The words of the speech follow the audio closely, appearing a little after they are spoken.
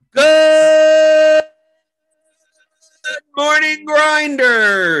Morning,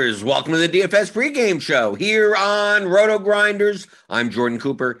 Grinders. Welcome to the DFS pregame show here on Roto Grinders. I'm Jordan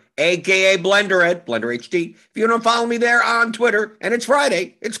Cooper, a.k.a. Blender at Blender HD. If you don't follow me there on Twitter, and it's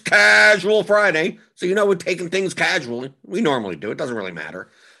Friday, it's Casual Friday, so you know we're taking things casually. We normally do. It doesn't really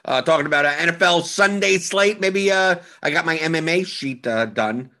matter. Talking about an NFL Sunday slate. Maybe I got my MMA sheet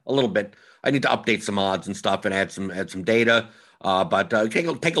done a little bit. I need to update some odds and stuff and add some data. But take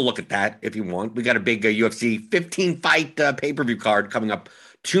a look at that if you want. We got a big UFC 15-fight pay-per-view card coming up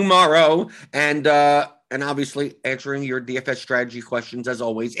tomorrow, and obviously answering your DFS strategy questions as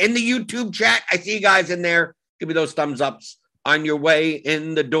always in the YouTube chat. I see you guys in there. Give me those thumbs ups on your way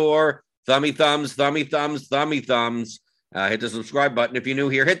in the door. Thummy thumbs, thummy thumbs, thummy thumbs. Hit the subscribe button if you're new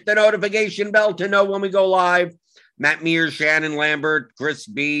here. Hit the notification bell to know when we go live. Matt Mears, Shannon Lambert, Chris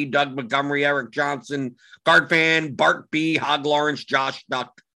B, Doug Montgomery, Eric Johnson, Card Fan, Bart B, Hog Lawrence, Josh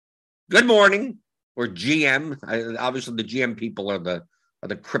Duck. Good morning, or GM. Obviously, the GM people are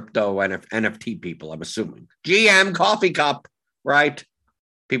the crypto NFT people, I'm assuming. GM, coffee cup, right?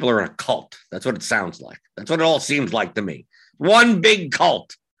 People are in a cult. That's what it sounds like. That's what it all seems like to me. One big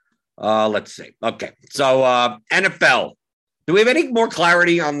cult. Let's see. Okay, so NFL. Do we have any more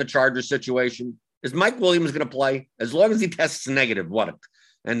clarity on the Chargers situation? Is Mike Williams going to play? As long as he tests negative, what?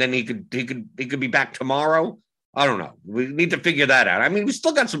 And then he could be back tomorrow? I don't know. We need to figure that out. I mean, we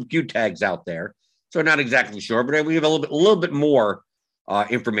still got some Q tags out there, so we're not exactly sure, but we have a little bit more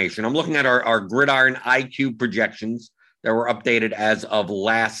information. I'm looking at our Gridiron IQ projections that were updated as of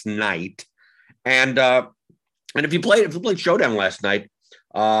last night. And if you played Showdown last night,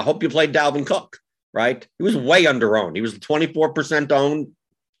 hope you played Dalvin Cook, right? He was way under owned. He was 24% owned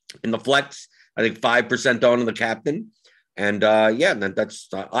in the flex. I think 5% owned in the captain. And that's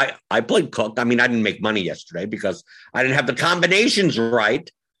I played Cook. I mean, I didn't make money yesterday because I didn't have the combinations right.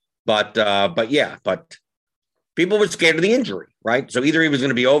 But people were scared of the injury, right? So either he was going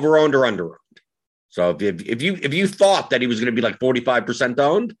to be over-owned or under-owned. So if you thought that he was going to be like 45%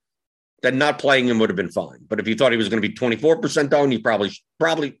 owned, then not playing him would have been fine. But if you thought he was going to be 24% owned, you probably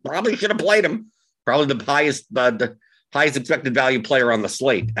should have played him. Probably the highest expected value player on the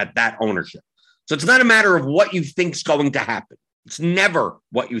slate at that ownership. So it's not a matter of what you think is going to happen. It's never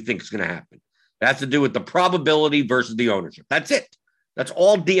what you think is going to happen. It has to do with the probability versus the ownership. That's it. That's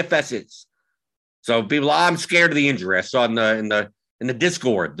all DFS is. So people, I'm scared of the injury. I saw in the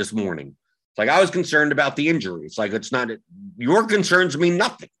Discord this morning. It's like I was concerned about the injury. It's like it's not your concerns mean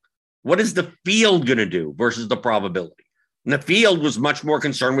nothing. What is the field going to do versus the probability? And the field was much more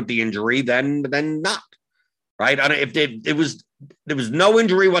concerned with the injury than not. Right? If there was no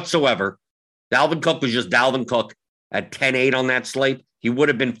injury whatsoever. Dalvin Cook was just Dalvin Cook at 10-8 on that slate. He would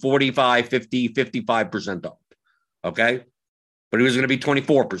have been 45, 50, 55% owned. Okay? But he was going to be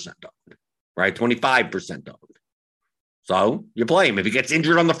 24% owned, right? 25% owned. So you play him. If he gets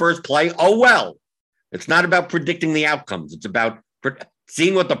injured on the first play, oh well. It's not about predicting the outcomes. It's about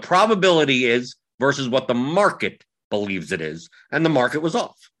seeing what the probability is versus what the market believes it is. And the market was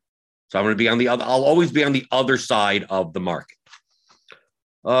off. So I'm going to be I'll always be on the other side of the market.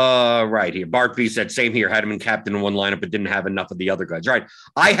 Right here. Bart B said, same here. Had him in captain in one lineup, but didn't have enough of the other guys. Right.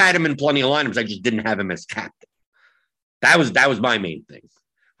 I had him in plenty of lineups. I just didn't have him as captain. That was my main thing.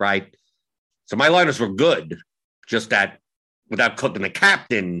 Right. So my lineups were good. Just that without cooking the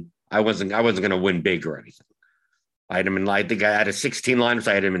captain, I wasn't going to win big or anything. I had him in, I think I had a 16 lineups.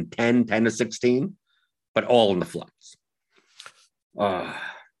 I had him in 10 to 16, but all in the flex.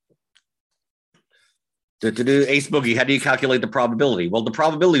 To do Ace Boogie, how do you calculate the probability? Well, the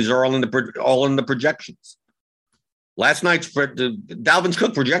probabilities are all in the projections. Last night's Dalvin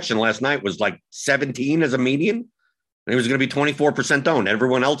Cook projection last night was like 17 as a median, and he was going to be 24% owned.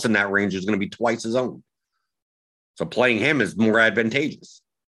 Everyone else in that range is going to be twice as owned. So playing him is more advantageous.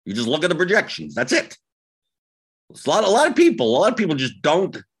 You just look at the projections. That's it. It's a lot of people just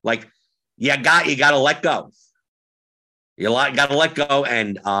don't like. You got to let go. You got to let go,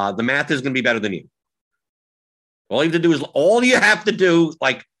 and the math is going to be better than you. All you have to do,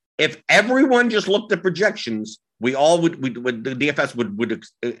 like, if everyone just looked at projections, the DFS would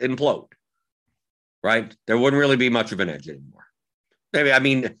implode, right? There wouldn't really be much of an edge anymore. Maybe, I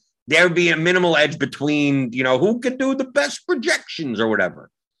mean, there would be a minimal edge between, who could do the best projections or whatever.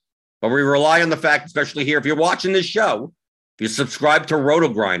 But we rely on the fact, especially here, if you're watching this show, if you subscribe to Roto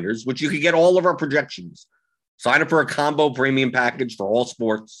Grinders, which you can get all of our projections, sign up for a combo premium package for all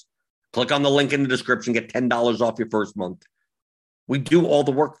sports. Click on the link in the description, get $10 off your first month. We do all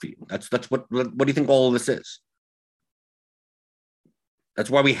the work for you. That's what do you think all of this is? That's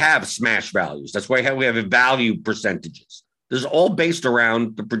why we have smash values. That's why we have value percentages. This is all based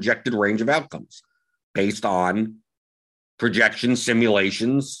around the projected range of outcomes based on projections,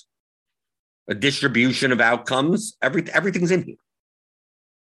 simulations, a distribution of outcomes. Everything's in here,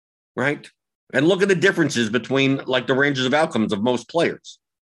 right? And look at the differences between like the ranges of outcomes of most players.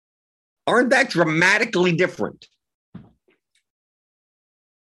 Aren't that dramatically different?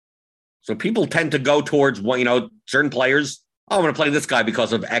 So people tend to go towards certain players. Oh, I'm going to play this guy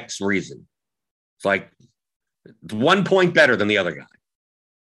because of X reason. It's like it's 1 point better than the other guy.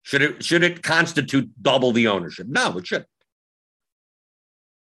 Should it constitute double the ownership? No, it shouldn't.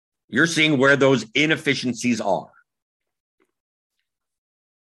 You're seeing where those inefficiencies are.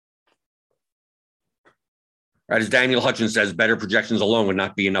 Right, as Daniel Hutchins says, better projections alone would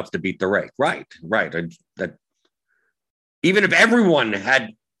not be enough to beat the rake. Right. That even if everyone had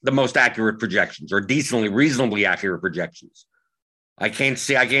the most accurate projections or reasonably accurate projections, I can't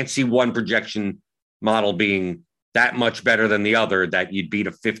see one projection model being that much better than the other that you'd beat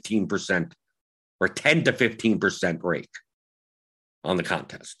a 15% or 10 to 15% rake on the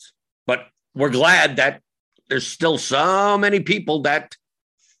contests. But we're glad that there's still so many people that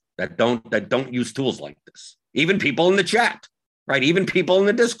don't use tools like this. Even people in the chat, right? Even people in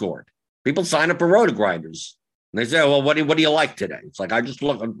the Discord. People sign up for Roto Grinders. And they say, well, what do you like today? It's like, I just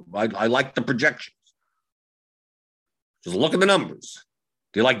look, I like the projections. Just look at the numbers.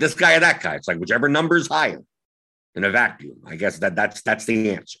 Do you like this guy or that guy? It's like whichever number is higher in a vacuum. I guess that's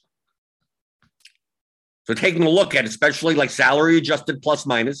the answer. So taking a look at especially like salary adjusted plus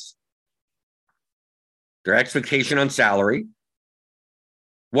minus, their expectation on salary.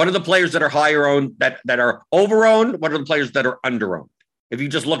 What are the players that are higher owned, that are over owned? What are the players that are under owned? If you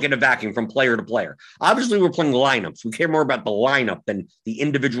just look at a vacuum from player to player. Obviously, we're playing lineups. We care more about the lineup than the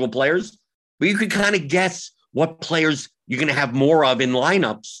individual players. But you could kind of guess what players you're going to have more of in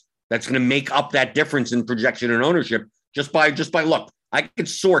lineups that's going to make up that difference in projection and ownership just by look. I could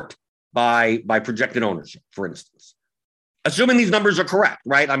sort by projected ownership, for instance. Assuming these numbers are correct,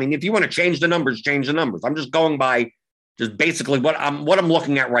 right? I mean, if you want to change the numbers, change the numbers. I'm just going by just basically what I'm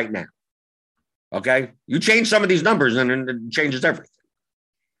looking at right now. Okay? You change some of these numbers and it changes everything.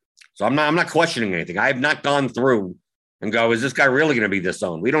 So I'm not questioning anything. I have not gone through and go, is this guy really going to be this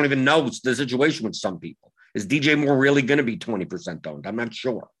owned? We don't even know the situation with some people. Is DJ Moore really going to be 20% owned? I'm not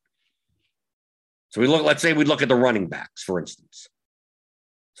sure. So let's say we look at the running backs, for instance.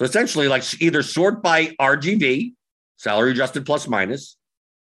 So essentially, like either sort by RGV, salary adjusted plus minus,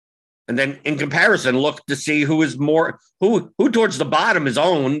 and then in comparison, look to see who towards the bottom is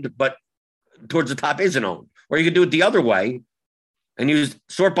owned, but towards the top isn't owned. Or you could do it the other way and use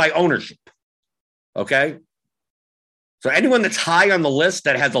sort by ownership. Okay? So anyone that's high on the list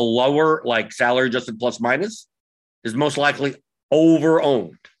that has a lower like salary adjusted plus minus is most likely over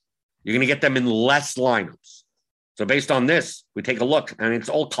owned. You're going to get them in less lineups. So based on this, we take a look, and it's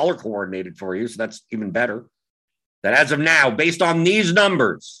all color coordinated for you, so that's even better. That as of now, based on these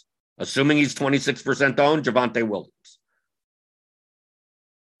numbers, assuming he's 26% owned, Javonte Williams,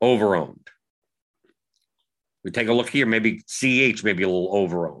 over-owned. We take a look here, maybe CH may be a little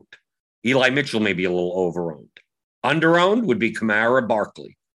over-owned. Eli Mitchell may be a little over-owned. Under-owned would be Kamara,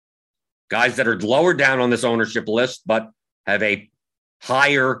 Barkley. Guys that are lower down on this ownership list, but have a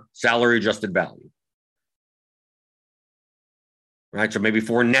higher salary-adjusted value. Right, so maybe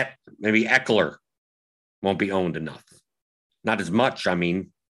Fournette, maybe Eckler won't be owned enough. Not as much, I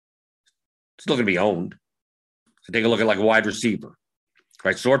mean. Still going to be owned. So take a look at like a wide receiver.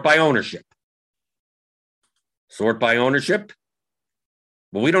 Right, sort by ownership. Sort by ownership.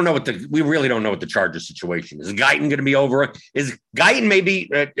 But we really don't know what the Chargers situation is. Is Guyton going to be over? Is Guyton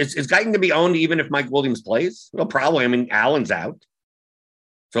going to be owned even if Mike Williams plays? Well, probably. I mean, Allen's out.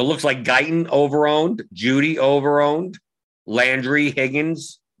 So it looks like Guyton over-owned, Judy over-owned, Landry,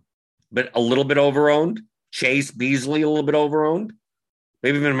 Higgins, but a little bit over-owned, Chase, Beasley, a little bit over-owned,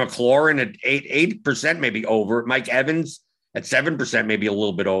 maybe even McLaurin at 8% maybe over, Mike Evans at 7% maybe a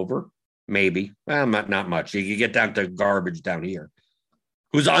little bit over, maybe. Well, not much. You get down to garbage down here.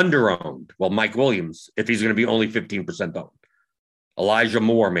 Who's under-owned? Well, Mike Williams, if he's going to be only 15% owned. Elijah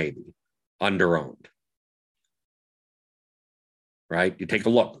Moore, maybe, under-owned. Right? You take a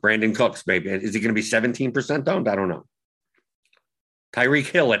look. Brandon Cooks, maybe. Is he going to be 17% owned? I don't know. Tyreek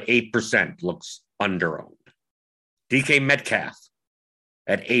Hill at 8% looks under-owned. DK Metcalf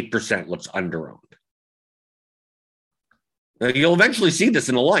at 8% looks under-owned. Now, you'll eventually see this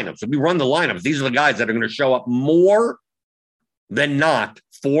in the lineups. If we run the lineups, these are the guys that are going to show up more than not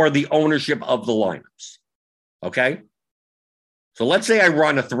for the ownership of the lineups. Okay? So let's say I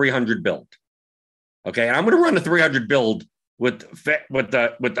run a 300 build. Okay? And I'm going to run a 300 build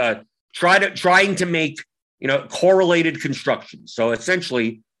trying to make correlated construction. So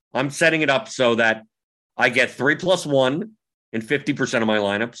essentially, I'm setting it up so that I get 3+1 in 50% of my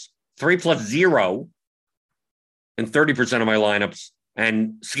lineups, 3+0 in 30% of my lineups,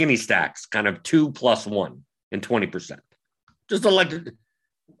 and skinny stacks, kind of 2+1 in 20%. Just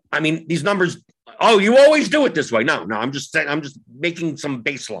these numbers. Oh, you always do it this way. No, I'm just saying, I'm just making some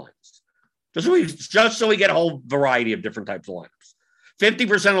baselines. Just so we get a whole variety of different types of lineups.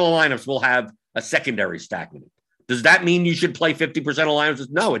 50% of the lineups will have a secondary stack in it. Does that mean you should play 50% of lineups?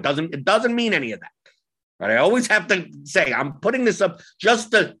 No, it doesn't. It doesn't mean any of that. Right? I always have to say I'm putting this up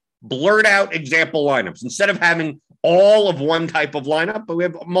just to blurt out example lineups instead of having all of one type of lineup, but we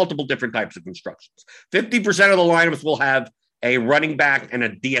have multiple different types of constructions. 50% of the lineups will have a running back and a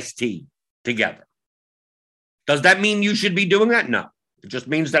DST together. Does that mean you should be doing that? No. It just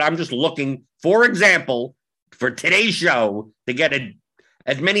means that I'm just looking, for example, for today's show to get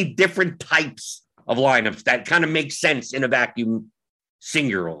as many different types of lineups that kind of make sense in a vacuum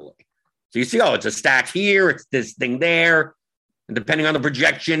singularly. So you see, it's a stack here, it's this thing there. And depending on the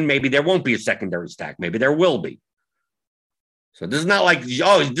projection, maybe there won't be a secondary stack. Maybe there will be. So this is not like, this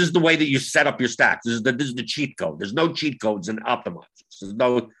is the way that you set up your stacks. This is the cheat code. There's no cheat codes in optimizers.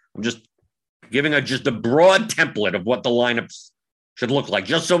 I'm just giving just a broad template of what the lineups should look like,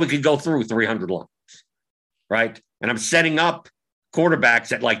 just so we could go through 300 lineups, right? And I'm setting up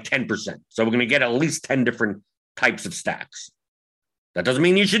quarterbacks at like 10%. So we're going to get at least 10 different types of stacks. That doesn't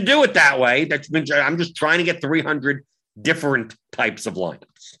mean you should do it that way. I'm just trying to get 300 different types of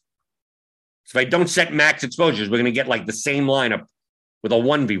lineups. So if I don't set max exposures, we're going to get like the same lineup with a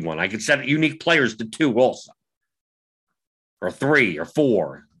 1v1. I could set unique players to 2 also, or 3 or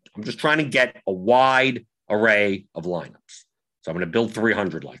 4. I'm just trying to get a wide array of lineups. So I'm going to build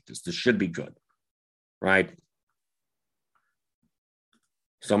 300 like this. This should be good, right?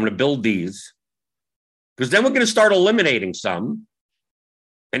 So I'm going to build these because then we're going to start eliminating some.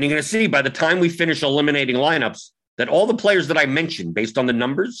 And you're going to see by the time we finish eliminating lineups that all the players that I mentioned based on the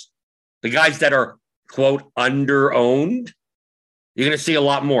numbers, the guys that are, quote, under-owned, you're going to see a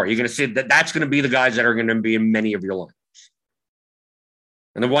lot more. You're going to see that's going to be the guys that are going to be in many of your lineups.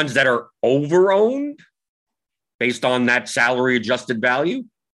 And the ones that are over-owned, based on that salary-adjusted value,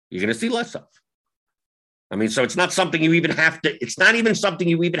 you're going to see less of. So it's not something you even have to, it's not even something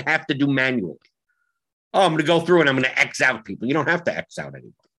you even have to do manually. Oh, I'm going to go through and I'm going to X out people. You don't have to X out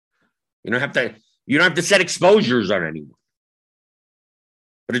anyone. You don't have to set exposures on anyone.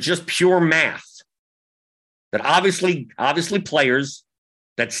 But it's just pure math that obviously players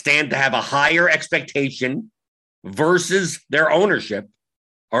that stand to have a higher expectation versus their ownership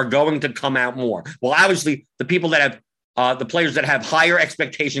are going to come out more. Well, obviously the people that have the players that have higher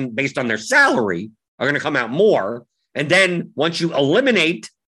expectation based on their salary are going to come out more. And then once you eliminate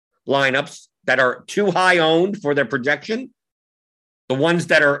lineups that are too high owned for their projection, the ones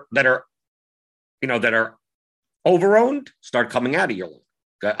that are over owned start coming out of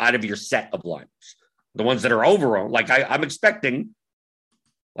your set of lineups. The ones that are over owned, like I'm expecting,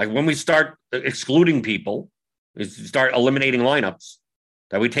 like when we start excluding people, we start eliminating lineups,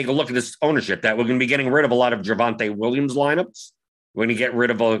 that we take a look at this ownership, that we're going to be getting rid of a lot of Javonte Williams lineups. We're going to get rid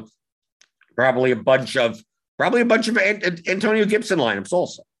of probably a bunch of Antonio Gibson lineups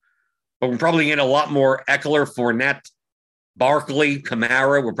also. But we're probably going to get a lot more Eckler, Fournette, Barkley,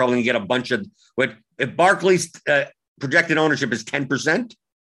 Kamara. We're probably going to get a bunch of if Barkley's projected ownership is 10%,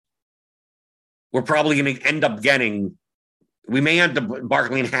 we're probably going to end up getting, we may end up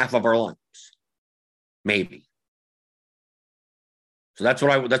Barkley in half of our lineups. Maybe. So that's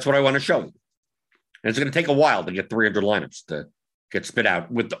what I want to show you. And it's going to take a while to get 300 lineups to get spit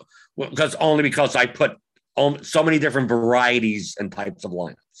out because I put so many different varieties and types of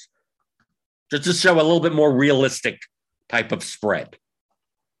lineups. Just to show a little bit more realistic type of spread.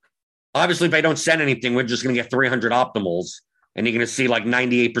 Obviously, if I don't set anything, we're just going to get 300 optimals, and you're going to see like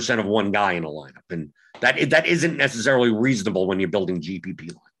 98% of one guy in a lineup. And that isn't necessarily reasonable when you're building GPP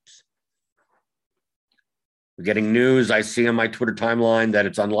lineups. We're getting news. I see on my Twitter timeline that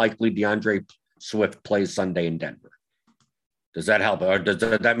it's unlikely DeAndre Swift plays Sunday in Denver. Does that help? Or does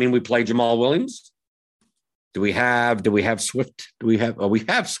that mean we play Jamal Williams? Do we have Swift? We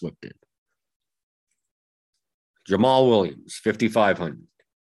have Swift in. Jamal Williams, 5,500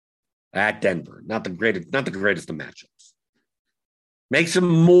 at Denver. Not the greatest of matchups. Makes him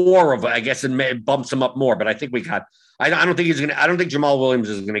more of, I guess, it bumps him up more. But I think I don't think Jamal Williams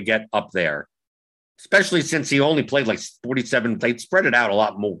is gonna get up there, especially since he only played like 47. They spread it out a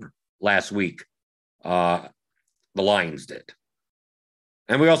lot more last week. The Lions did.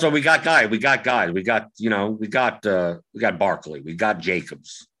 And we got guys. We got Barkley. We got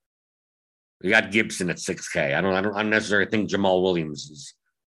Jacobs. We got Gibson at 6K. I don't necessarily think Jamal Williams is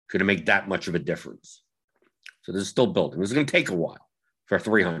going to make that much of a difference. So this is still building. This is going to take a while for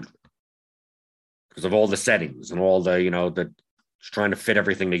 300 because of all the settings and all the, just trying to fit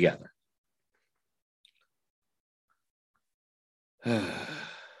everything together.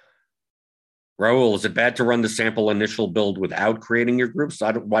 Raul, is it bad to run the sample initial build without creating your groups?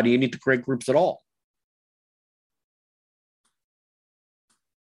 Why do you need to create groups at all?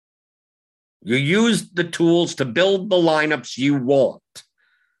 You use the tools to build the lineups you want.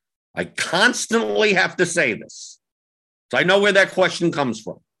 I constantly have to say this. So I know where that question comes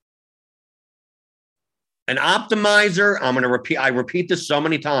from. An optimizer, I repeat this so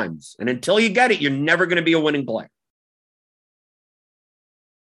many times, and until you get it, you're never going to be a winning player.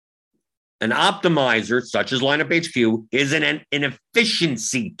 An optimizer, such as Lineup HQ, is an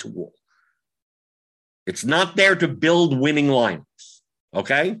efficiency tool. It's not there to build winning lineups,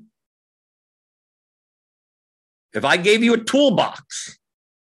 okay? If I gave you a toolbox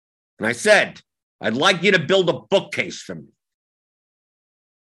and I said, I'd like you to build a bookcase for me,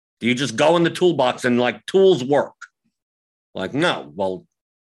 do you just go in the toolbox and tools work? No. Well,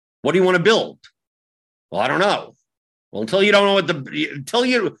 what do you want to build? Well, I don't know. Well, until you don't know until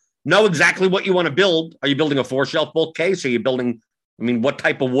you know exactly what you want to build, are you building a 4-shelf bookcase? Are you building, what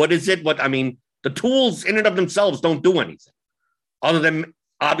type of wood is it? The tools in and of themselves don't do anything other than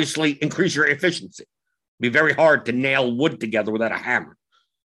obviously increase your efficiency. It'd be very hard to nail wood together without a hammer,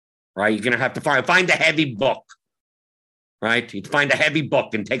 right? You're going to have to find a heavy book, right? You'd find a heavy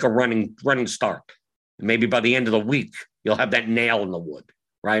book and take a running start. And maybe by the end of the week, you'll have that nail in the wood,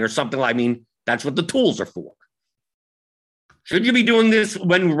 right? Or something. That's what the tools are for. Should you be doing this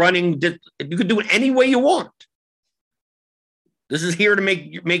when running? You could do it any way you want. This is here to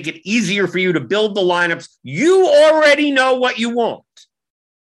make it easier for you to build the lineups. You already know what you want.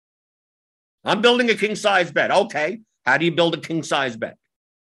 I'm building a king-size bed. Okay. How do you build a king-size bed?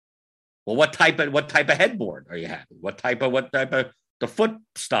 Well, what type of headboard are you having? What type of the foot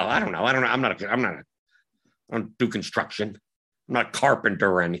stuff? I don't know. I don't do construction. I'm not a carpenter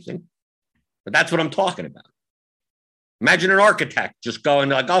or anything. But that's what I'm talking about. Imagine an architect just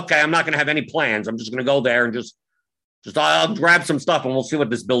going okay, I'm not going to have any plans. I'm just going to go there and just I'll grab some stuff and we'll see what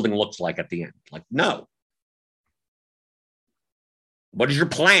this building looks like at the end. No. What is your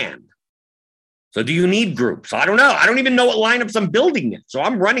plan? So do you need groups? I don't know. I don't even know what lineups I'm building yet. So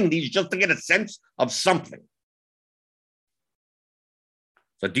I'm running these just to get a sense of something.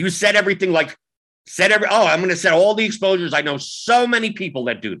 So do you set everything I'm going to set all the exposures. I know so many people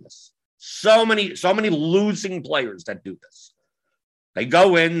that do this. So many losing players that do this. They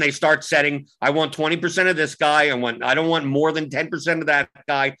go in, they start setting, I want 20% of this guy. I don't want more than 10% of that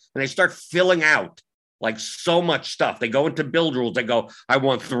guy. And they start filling out so much stuff. They go into build rules. They go, I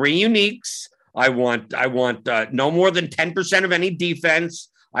want 3 uniques. I want no more than 10% of any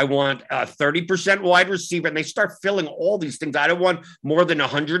defense. I want 30% wide receiver. And they start filling all these things. I don't want more than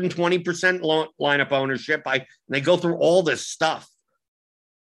 120% lineup ownership. And they go through all this stuff.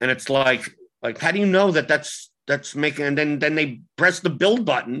 And it's how do you know that's making, and then they press the build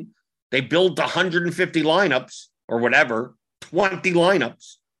button. They build 150 lineups or whatever, 20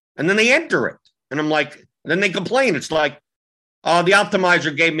 lineups, and then they enter it. And I'm then they complain. It's the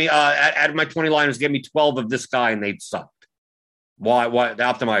optimizer gave me, out of my 20 lineups, gave me 12 of this guy and they sucked. Why? The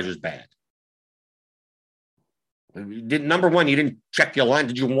optimizer's bad. Number one, you didn't check your line.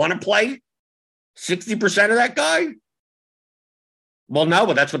 Did you want to play 60% of that guy? Well, no,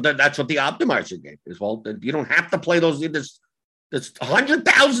 but that's what the optimizer gave is. Well, you don't have to play those. There's hundred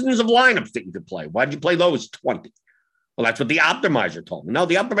thousands of lineups that you could play. Why did you play those 20? Well, that's what the optimizer told me. No,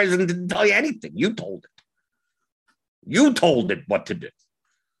 the optimizer didn't tell you anything. You told it. You told it what to do.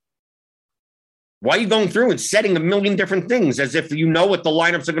 Why are you going through and setting a million different things as if you know what the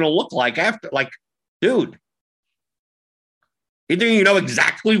lineups are going to look like after? Dude, either you know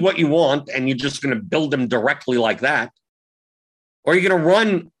exactly what you want and you're just going to build them directly like that, or you're going to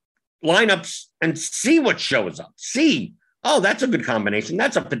run lineups and see what shows up. See, oh, that's a good combination.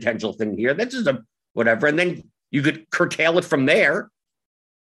 That's a potential thing here. This is a whatever. And then you could curtail it from there.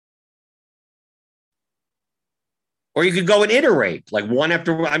 Or you could go and iterate one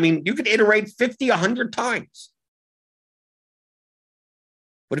after, you could iterate 50, 100 times.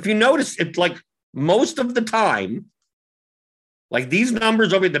 But if you notice, it's most of the time, these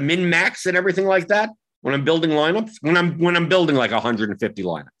numbers over the min max and everything like that, when I'm building lineups, when I'm building 150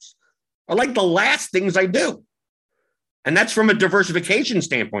 lineups, are the last things I do. And that's from a diversification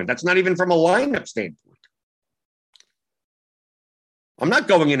standpoint. That's not even from a lineup standpoint. I'm not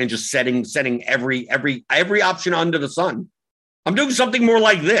going in and just setting every option under the sun. I'm doing something more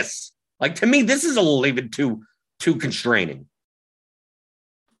like this. To me, this is a little even too constraining.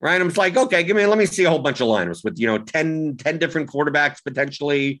 right? I'm just like, okay, let me see a whole bunch of lineups with, 10 different quarterbacks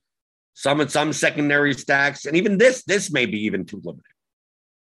potentially, some secondary stacks. And even this may be even too limited.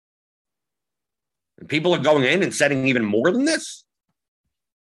 And people are going in and setting even more than this.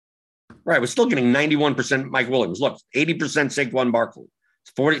 Right, we're still getting 91% Mike Williams. Look, 80% Saquon Barkley.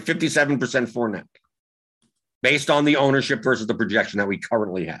 57% Fournette. Based on the ownership versus the projection that we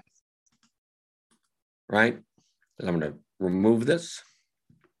currently have. Right? And I'm going to remove this.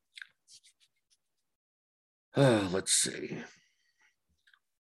 Let's see.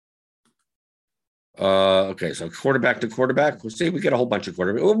 Okay, so quarterback to quarterback. We'll see. We get a whole bunch of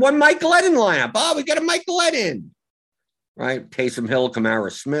quarterbacks. One Mike Glennon lineup. Oh, we got a Mike Glennon. Right? Taysom Hill,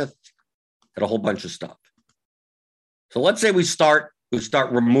 Kamara Smith. Got a whole bunch of stuff. So let's say we start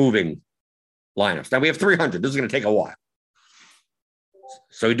removing lineups. Now we have 300. This is going to take a while.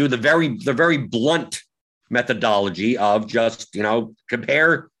 So we do the very blunt methodology of just,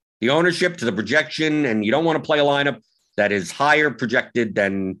 compare the ownership to the projection, and you don't want to play a lineup that is higher projected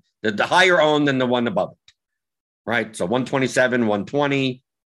than the higher owned than the one above it. Right? So 127, 120,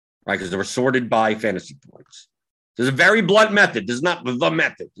 right? Because they were sorted by fantasy points. This is a very blunt method. This is not the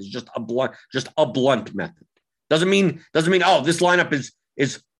method. It's just a blunt method. Doesn't mean, oh, this lineup is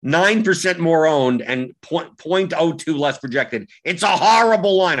 9% more owned and 0.02 less projected. It's a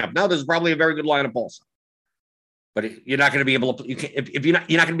horrible lineup. No, this is probably a very good lineup also. But you're not going to be able to. You're not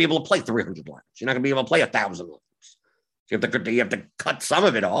going to be able to play 300 lineups. You're not going to be able to play 1,000 lineups. You have to cut some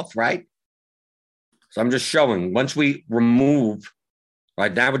of it off, right? So I'm just showing. Once we remove,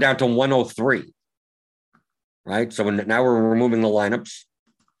 right now we're down to 103. Right, so now we're removing the lineups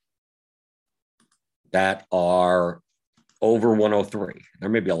that are over 103. There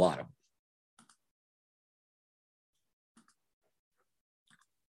may be a lot of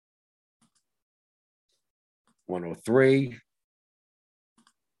them. $103.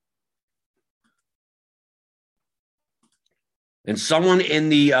 And someone in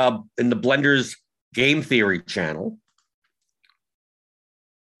the Blender's Game Theory channel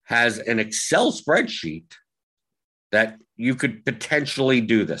has an Excel spreadsheet that you could potentially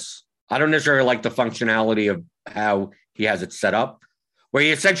do this. I don't necessarily like the functionality of how he has it set up, where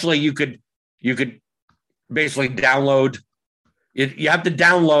you could basically download. You have to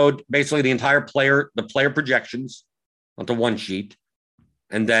download basically the entire player projections onto one sheet,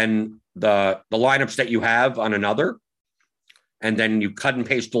 and then the lineups that you have on another, and then you cut and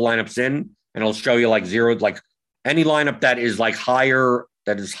paste the lineups in, and it'll show you like zeroed, like any lineup that is like higher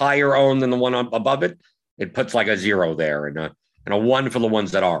owned than the one above it. It puts like a 0 there and a 1 for the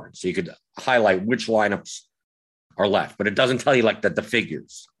ones that aren't. So you could highlight which lineups are left, but it doesn't tell you like the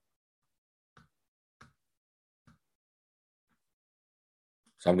figures.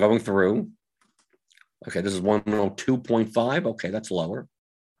 So I'm going through. Okay, this is 102.5. Okay, that's lower.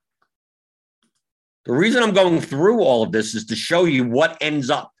 The reason I'm going through all of this is to show you what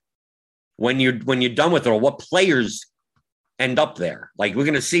ends up when you're done with it, or what players end up there. Like we're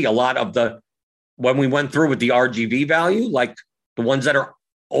going to see a lot of when we went through with the RGV value, like the ones that are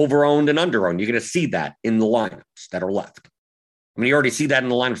over-owned and under-owned, you're going to see that in the lineups that are left. I mean, you already see that in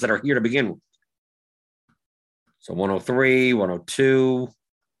the lineups that are here to begin with. So 103, 102.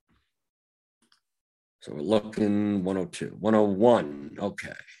 So we're looking 102, 101. Okay.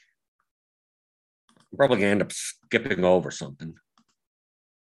 I'm probably going to end up skipping over something.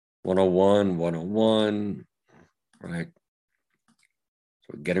 101, 101. Right. So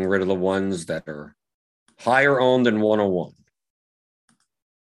we're getting rid of the ones that are higher owned than 101.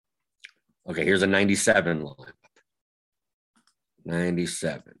 Okay, here's a 97 lineup.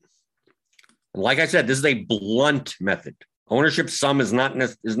 97. And like I said, this is a blunt method. Ownership sum is not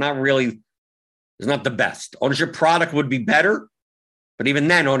the best. Ownership product would be better, but even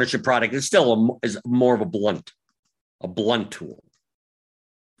then, ownership product is still is more of a blunt tool.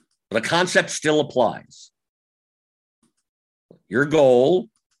 But the concept still applies. Your goal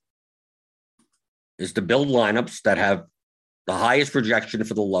is to build lineups that have the highest projection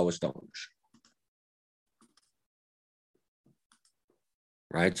for the lowest ownership.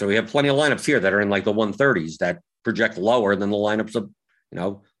 Right? So we have plenty of lineups here that are in like the 130s that project lower than the lineups of,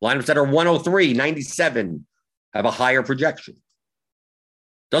 lineups that are 103, 97 have a higher projection.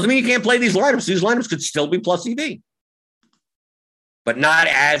 Doesn't mean you can't play these lineups. These lineups could still be plus EV, but not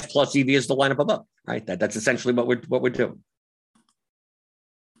as plus EV as the lineup above, right? That's essentially what we're doing.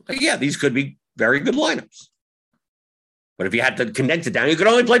 But yeah, these could be very good lineups. But if you had to condense it down, you could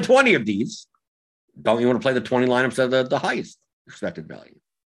only play 20 of these. Don't you want to play the 20 lineups that are the highest expected value?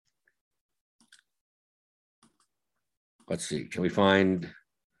 Let's see. Can we find?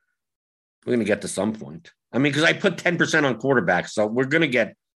 We're going to get to some point. I mean, because I put 10% on quarterbacks, so we're going to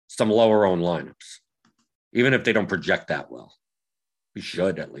get some lower owned lineups, even if they don't project that well. We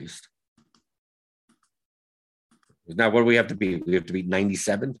should at least. Now, what do we have to be? We have to be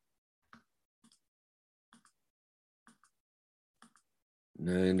 97?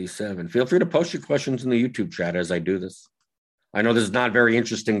 97. Feel free to post your questions in the YouTube chat as I do this. I know this is not very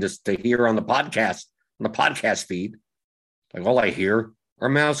interesting to hear on the podcast feed. Like all I hear are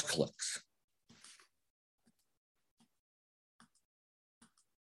mouse clicks.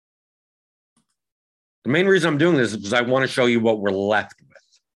 The main reason I'm doing this is because I want to show you what we're left with.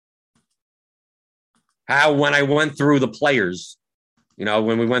 How when I went through the players,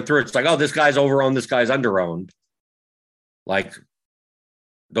 when we went through it, it's like, oh, this guy's overowned, this guy's underowned. Like,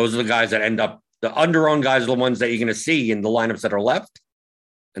 those are the guys that end up, the underowned guys are the ones that you're going to see in the lineups that are left.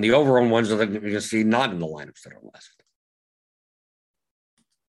 And the overowned ones are the you're going to see not in the lineups that are left.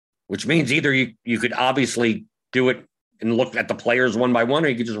 Which means either you could obviously do it and look at the players one by one, or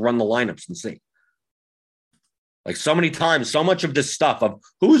you could just run the lineups and see. Like so many times, so much of this stuff of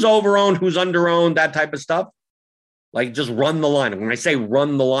who's overowned, who's underowned, that type of stuff, like just run the lineup. When I say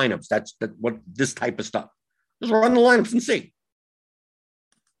run the lineups, that's what this type of stuff. Just run the lineups and see.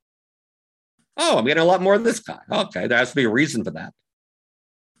 Oh, I'm getting a lot more of this guy. Okay, there has to be a reason for that.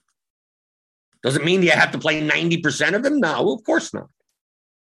 Doesn't mean you have to play 90% of them. No, of course not.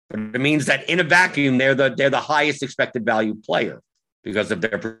 But it means that in a vacuum, they're the highest expected value player because of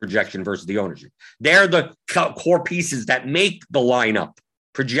their projection versus the ownership. They're the core pieces that make the lineup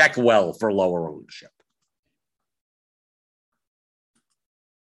project well for lower ownership.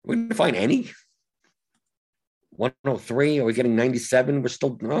 We didn't find any. 103. Are we getting 97?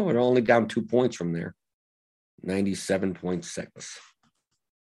 We're only down 2 points from there. 97.6.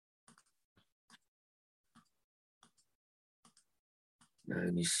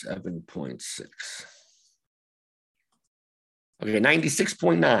 $97.6. Okay,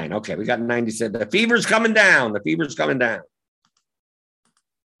 96.9. Okay, we got 97. The fever's coming down. The fever's coming down.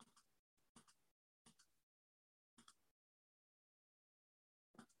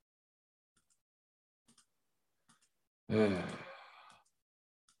 Oh.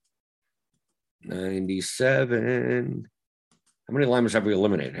 97. How many lineups have we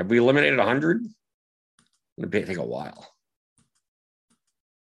eliminated? Have we eliminated 100? It's going to take a while.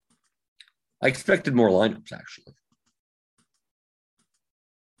 I expected more lineups, actually.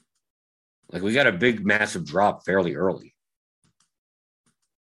 Like, we got a big, massive drop fairly early.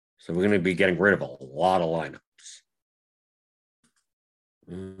 So we're going to be getting rid of a lot of lineups.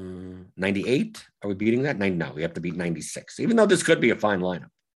 98? Are we beating that? No, we have to beat 96. Even though this could be a fine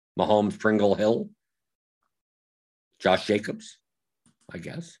lineup. Mahomes, Pringle, Hill. Josh Jacobs, I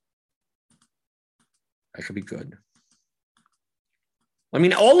guess. That could be good. I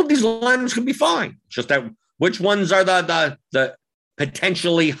mean, all of these lineups could be fine. It's just that which ones are the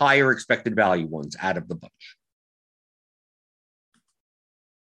potentially higher expected value ones out of the bunch.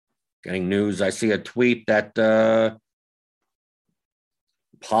 Getting news. I see a tweet that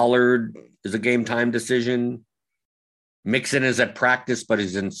Pollard is a game time decision. Mixon is at practice, but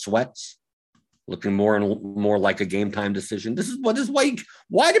he's in sweats, looking more and more like a game time decision. This is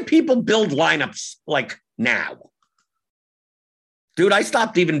why do people build lineups like now? Dude, I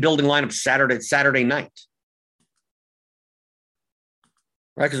stopped even building lineups Saturday night.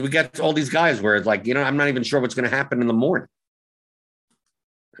 Right? Because we get all these guys where it's like, I'm not even sure what's going to happen in the morning.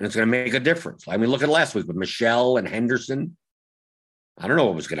 And it's going to make a difference. I mean, look at last week with Michelle and Henderson. I don't know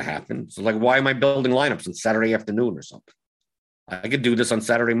what was going to happen. So, like, why am I building lineups on Saturday afternoon or something? I could do this on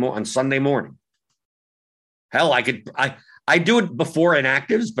Sunday morning. Hell, I do it before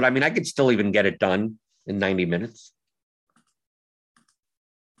inactives, but I mean, I could still even get it done in 90 minutes.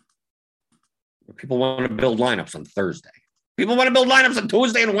 People want to build lineups on Thursday. People want to build lineups on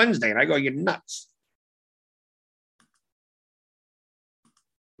Tuesday and Wednesday, and I go, you're nuts.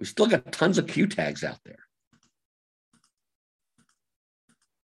 We still got tons of Q tags out there.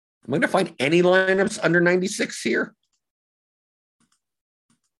 Am I going to find any lineups under 96 here?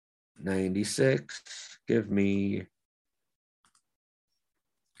 96. Give me.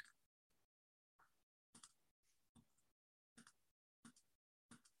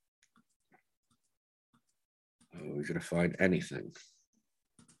 Oh, we're going to find anything.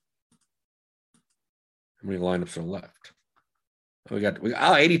 How many lineups are left? We got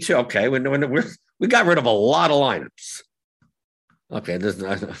 82. Okay, we got rid of a lot of lineups. Okay, I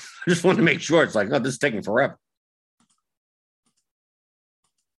just want to make sure. It's like, oh, this is taking forever.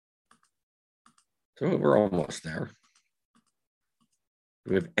 So we're almost there.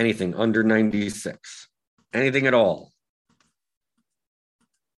 Do we have anything under 96? Anything at all?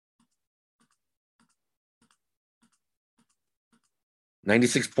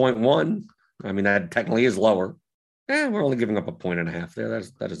 96.1. I mean, that technically is lower. We're only giving up a 1.5 there.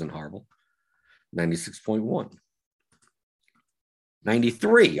 That isn't horrible. 96.1.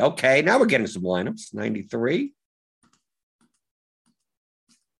 93. Okay, now we're getting some lineups. 93.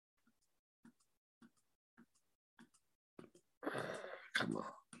 Come on.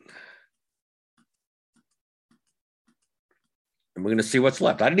 And we're going to see what's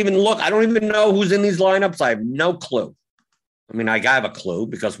left. I didn't even look. I don't even know who's in these lineups. I have no clue. I mean, I have a clue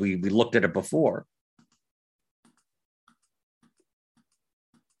because we looked at it before.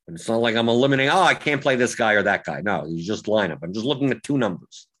 And it's not like I'm eliminating, I can't play this guy or that guy. No, you just lineup. I'm just looking at two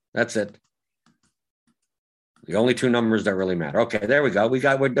numbers. That's it. The only two numbers that really matter. Okay, there we go.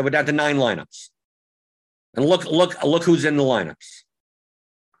 We're down to 9 lineups. And look who's in the lineups.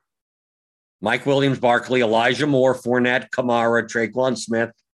 Mike Williams, Barkley, Elijah Moore, Fournette, Kamara, Traquan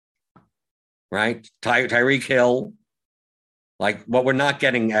Smith, right? Tyreek Hill. Like what we're not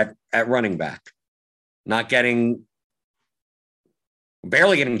getting at running back.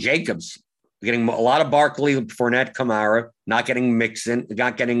 Barely getting Jacobs. We're getting a lot of Barkley, Fournette, Kamara, not getting Mixon,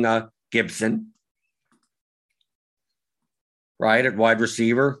 not getting Gibson. Right, at wide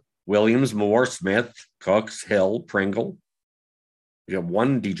receiver, Williams, Moore, Smith, Cooks, Hill, Pringle. You have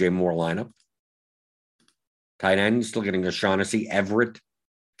one DJ Moore lineup. Tight end, you're still getting O'Shaughnessy, Everett,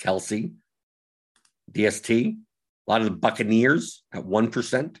 Kelsey, DST. A lot of the Buccaneers at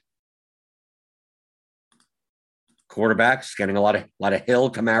 1%. Quarterbacks getting a lot of Hill,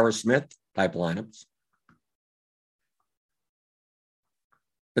 Kamara, Smith type lineups.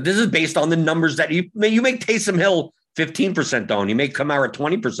 But this is based on the numbers that you make Taysom Hill 15% owned. You make Kamara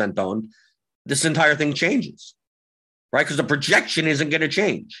 20% owned. This entire thing changes, right? Because the projection isn't going to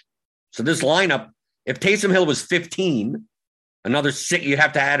change. So this lineup, if Taysom Hill was 15, another 6, you'd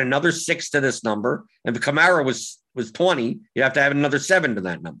have to add another 6 to this number. And if Kamara was 20, you'd have to add another 7 to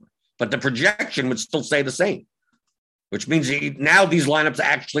that number. But the projection would still stay the same, which means now these lineups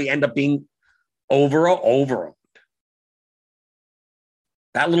actually end up being over.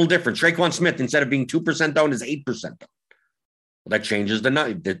 That little difference. Traquan Smith, instead of being 2% owned, is 8% owned. Well, that changes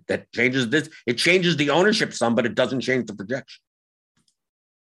that changes this. It changes the ownership some, but it doesn't change the projection.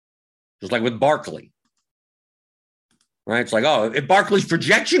 Just like with Barkley. Right? It's like, if Barkley's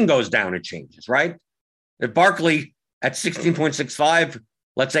projection goes down, it changes, right? If Barkley at 16.65,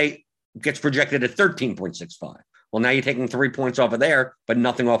 let's say, gets projected at 13.65. Well, now you're taking 3 points off of there, but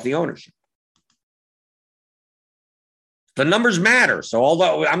nothing off the ownership. The numbers matter. So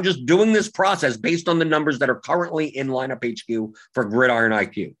although I'm just doing this process based on the numbers that are currently in Lineup HQ for Gridiron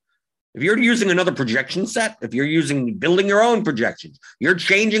IQ. If you're using another projection set, if you're building your own projections, you're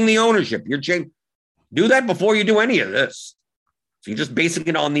changing the ownership. Do that before you do any of this. So you're just basing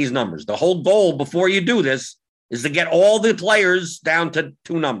it on these numbers. The whole goal before you do this is to get all the players down to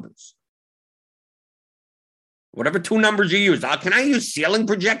 2 numbers. Whatever 2 numbers you use. Can I use ceiling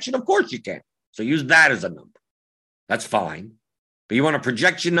projection? Of course you can. So use that as a number. That's fine. But you want a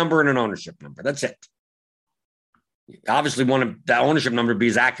projection number and an ownership number. That's it. You obviously want the ownership number to be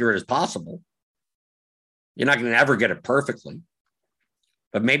as accurate as possible. You're not going to ever get it perfectly.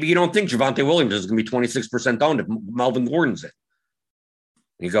 But maybe you don't think Javonte Williams is going to be 26% owned if Melvin Gordon's in.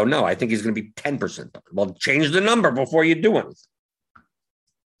 And you go, no, I think he's going to be 10% owned. Well, change the number before you do anything.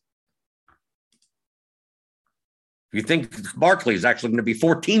 If you think Barkley is actually going to be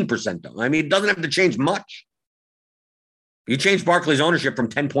 14% owned, I mean, it doesn't have to change much. You change Barkley's ownership from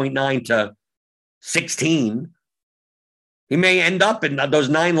 10.9 to 16. He may end up in those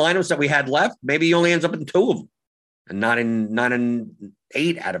 9 lineups that we had left. Maybe he only ends up in 2 of them and not in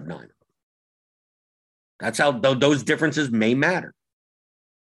 8 out of 9. That's how those differences may matter.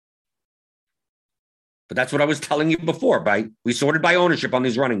 But that's what I was telling you before. We sorted by ownership on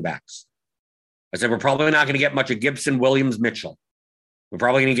these running backs. I said, we're probably not going to get much of Gibson, Williams, Mitchell. We're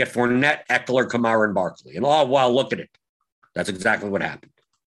probably going to get Fournette, Eckler, Kamara, and Barkley. And look at it. That's exactly what happened.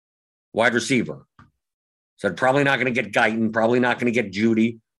 Wide receiver. Said probably not going to get Guyton, probably not going to get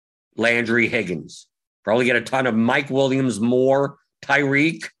Judy, Landry, Higgins. Probably get a ton of Mike Williams, Moore,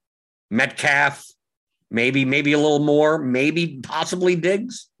 Tyreek, Metcalf, maybe a little more, maybe possibly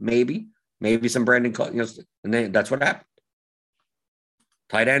Diggs, maybe some Brandon Cooks, and then that's what happened.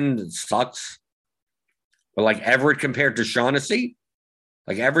 Tight end sucks. But like Everett compared to Shaughnessy,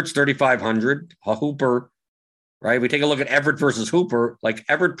 like Everett's 3,500, Hooper, right? We take a look at Everett versus Hooper. Like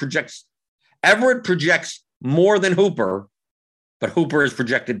Everett projects more than Hooper, but Hooper is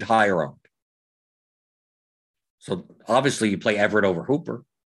projected higher owned. So obviously you play Everett over Hooper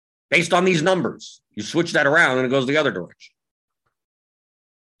based on these numbers. You switch that around and it goes the other direction.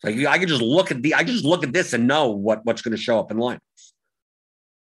 So I can just look at this and know what's going to show up in lineups.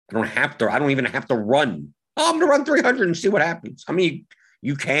 I don't even have to run. Oh, I'm going to run 300 and see what happens. I mean,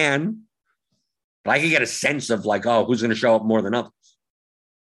 you can, but I can get a sense of like, oh, who's going to show up more than others,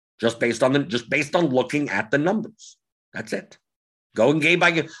 just based on looking at the numbers. That's it. Going game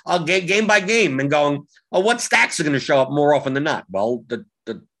by game, game by game, and going, oh, what stacks are going to show up more often than not? Well, the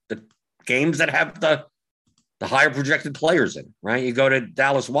games that have the higher projected players in, right? You go to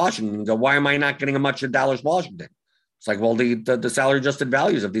Dallas, Washington, and go, why am I not getting a much of Dallas, Washington? It's like, well, the salary adjusted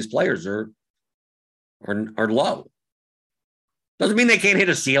values of these players are low. Doesn't mean they can't hit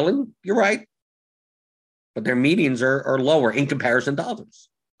a ceiling. You're right, but their medians are lower in comparison to others.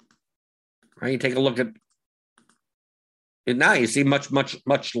 Right? You take a look at it now. You see much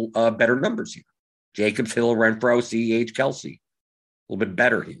better numbers here. Jacobs, Hill, Renfro, CH, Kelsey, a little bit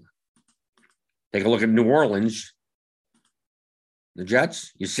better here. Take a look at New Orleans, the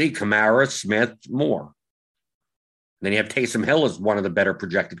Jets. You see Kamara, Smith, Moore. Then you have Taysom Hill as one of the better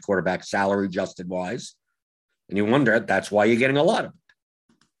projected quarterbacks, salary adjusted wise. And you wonder, that's why you're getting a lot of it.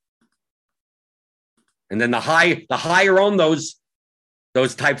 And then the higher on those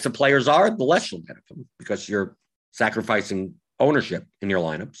types of players are, the less you'll get of them because you're sacrificing ownership in your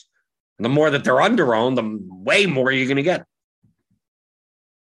lineups. And the more that they're under owned, the way more you're going to get.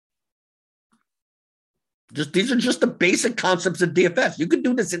 These are just the basic concepts of DFS. You can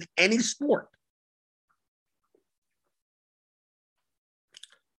do this in any sport.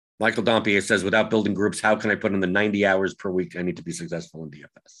 Michael Dompier says, without building groups, how can I put in the 90 hours per week I need to be successful in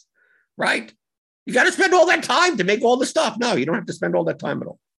DFS? Right? You got to spend all that time to make all the stuff. No, you don't have to spend all that time at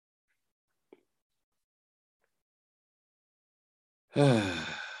all.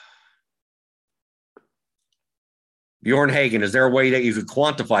 Bjorn Hagen, is there a way that you could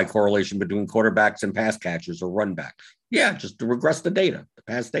quantify correlation between quarterbacks and pass catchers or run backs? Yeah, just to regress the data, the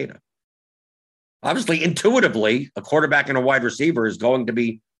past data. Obviously, intuitively, a quarterback and a wide receiver is going to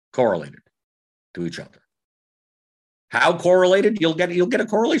be correlated to each other. How correlated? You'll get a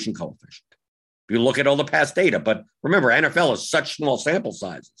correlation coefficient if you look at all the past data. But remember, NFL is such small sample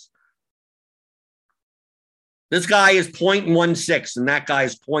sizes. This guy is 0.16 and that guy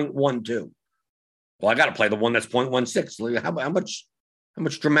is 0.12. Well, I got to play the one that's 0.16. How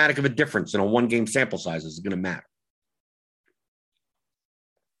much dramatic of a difference in a one-game sample size is going to matter?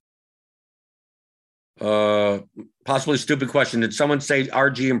 Possibly stupid question. Did someone say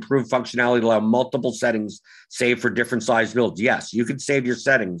RG improved functionality to allow multiple settings saved for different size builds? Yes, you could save your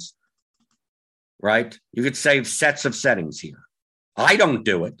settings, right? You could save sets of settings here. I don't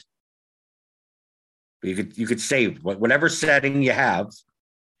do it. But you could save whatever setting you have,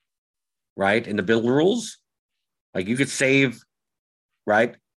 right? In the build rules, like you could save,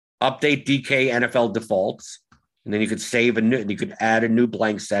 right? Update DK NFL defaults, and then you could save you could add a new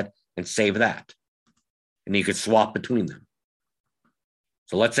blank set and save that. And you could swap between them.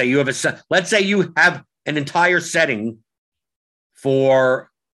 So let's say you have an entire setting for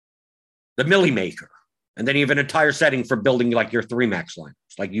the Millie Maker, and then you have an entire setting for building like your 3 max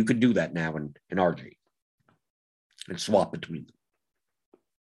lineups. Like you could do that now in RG and swap between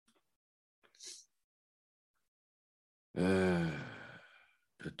them.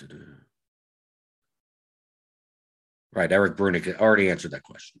 Right, Eric Brunick already answered that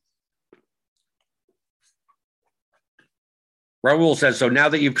question. Raul says, so now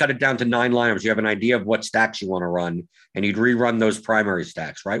that you've cut it down to 9 lineups, you have an idea of what stacks you want to run, and you'd rerun those primary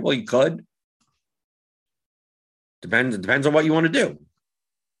stacks, right? Well, you could. Depends on what you want to do.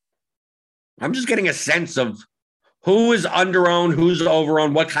 I'm just getting a sense of who is under-owned, who's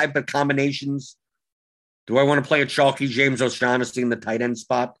over-owned, what type of combinations. Do I want to play a chalky James O'Shaughnessy in the tight end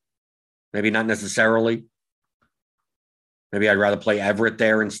spot? Maybe not necessarily. Maybe I'd rather play Everett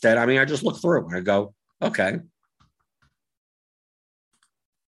there instead. I mean, I just look through and I go, okay.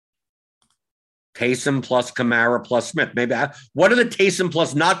 Taysom plus Kamara plus Smith. What are the Taysom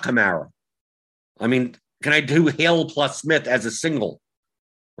plus not Kamara? I mean, can I do Hill plus Smith as a single,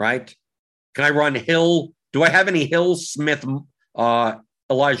 right? Can I run Hill? Do I have any Hill, Smith,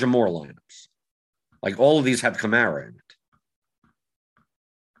 Elijah Moore lineups? Like all of these have Kamara in it,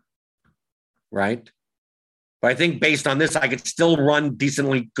 right? But I think based on this, I could still run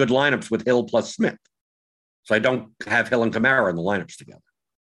decently good lineups with Hill plus Smith. So I don't have Hill and Kamara in the lineups together.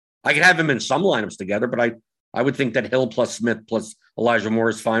 I could have him in some lineups together, but I would think that Hill plus Smith plus Elijah Moore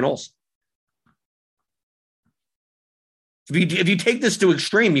is fine also. If you take this to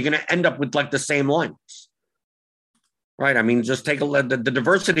extreme, you're going to end up with like the same lineups. Right? I mean, just take a look. The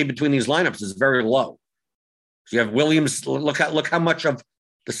diversity between these lineups is very low. So you have Williams. Look how much of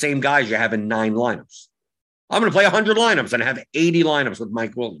the same guys you have in 9 lineups. I'm going to play 100 lineups and have 80 lineups with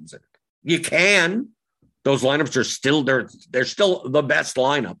Mike Williams in it. You can, those lineups are still they're still the best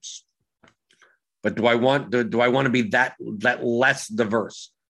lineups. But do I want to be that less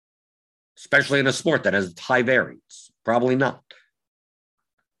diverse, especially in a sport that has high variance? Probably not.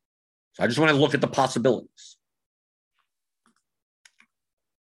 So I just want to look at the possibilities.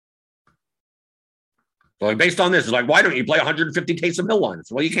 So like based on this, it's like, why don't you play 150 Taysom Hill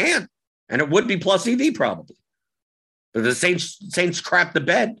lineups? Well, you can, and it would be plus EV probably. But if the Saints crap the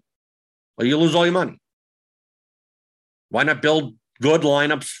bed, well, you lose all your money. Why not build good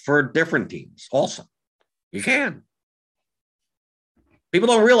lineups for different teams also? You can. People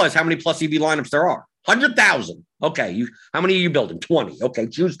don't realize how many plus EV lineups there are. 100,000. Okay, how many are you building? 20. Okay,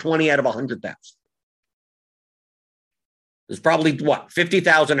 choose 20 out of 100,000. There's probably,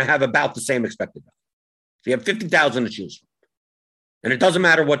 50,000 that have about the same expected value. So you have 50,000 to choose from. And it doesn't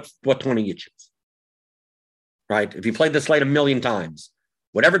matter what 20 you choose. Right? If you played this slate a million times,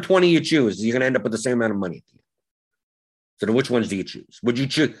 whatever 20 you choose, you're going to end up with the same amount of money at the end. So which ones do you choose? Would you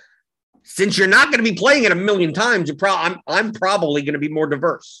choose? Since you're not going to be playing it a million times, I'm probably going to be more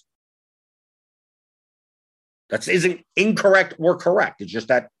diverse. That isn't incorrect or correct. It's just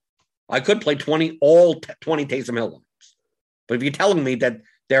that I could play 20 Taysom Hill lineups. But if you're telling me that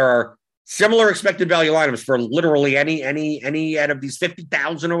there are similar expected value lineups for literally any out of these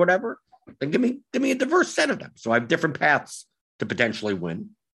 50,000 or whatever, then give me a diverse set of them. So I have different paths to potentially win.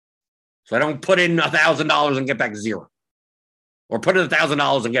 So I don't put in $1,000 and get back zero. Or put in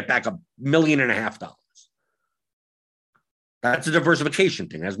 $1,000 and get back $1.5 million. That's a diversification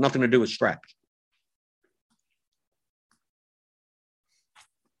thing. It has nothing to do with strategy.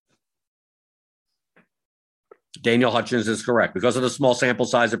 Daniel Hutchins is correct. Because of the small sample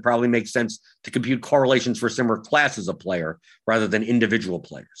size, it probably makes sense to compute correlations for similar classes of player rather than individual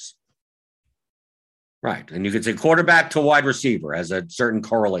players. Right. And you could say quarterback to wide receiver has a certain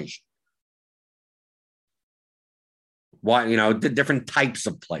correlation. Why, the different types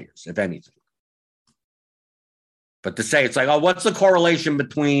of players, if anything. But to say it's like, what's the correlation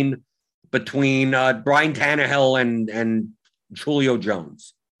between Brian Tannehill and Julio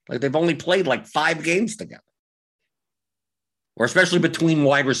Jones? Like they've only played like 5 games together. Or especially between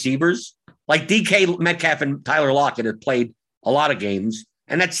wide receivers. Like DK Metcalf and Tyler Lockett have played a lot of games,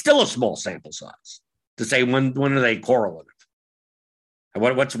 and that's still a small sample size to say when are they correlative. And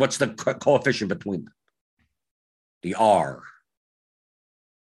what's the coefficient between them? The R.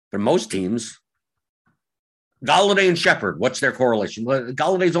 For most teams, Galladay and Shepard, what's their correlation? Well,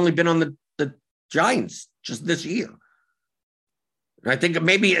 Galladay's only been on the Giants just this year. And I think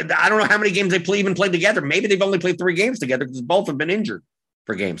maybe, I don't know how many games they even played together. Maybe they've only played 3 games together because both have been injured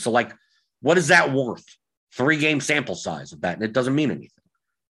for games. So, like, what is that worth? 3-game sample size of that, and it doesn't mean anything.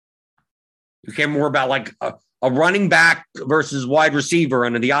 You care more about, like, a running back versus wide receiver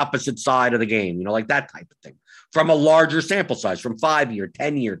on the opposite side of the game, like that type of thing. From a larger sample size, from 5-year,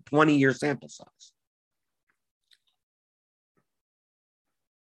 10-year, 20-year sample size.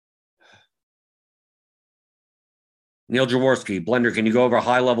 Neil Jaworski, Blender, can you go over a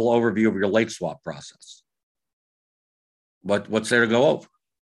high-level overview of your late swap process? What's there to go over?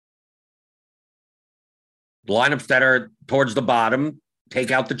 The lineups that are towards the bottom,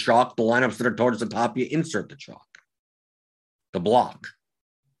 take out the chalk. The lineups that are towards the top, you insert the chalk. The block.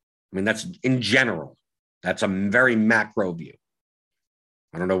 I mean, that's in general. That's a very macro view.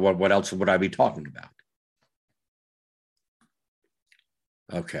 I don't know what else would I be talking about.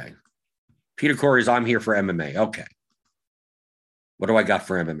 Okay. Peter Corey's, I'm here for MMA. Okay. What do I got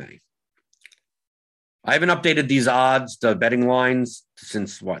for MMA? I haven't updated these odds, the betting lines,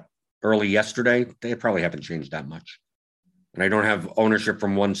 since early yesterday. They probably haven't changed that much. And I don't have ownership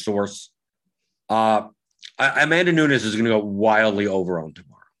from one source. Amanda Nunes is going to go wildly over on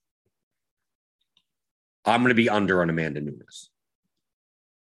tomorrow. I'm going to be under on Amanda Nunes.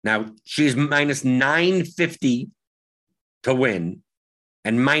 Now, she's minus 950 to win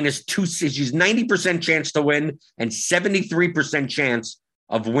and minus 2. She's 90% chance to win and 73% chance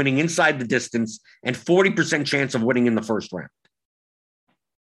of winning inside the distance and 40% chance of winning in the first round.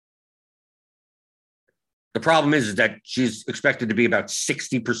 The problem is that she's expected to be about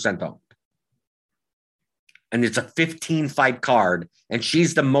 60% owned. And it's a 15-fight card, and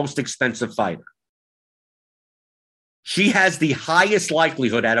she's the most expensive fighter. She has the highest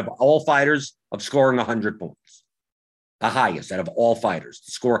likelihood out of all fighters of scoring 100 points. The highest out of all fighters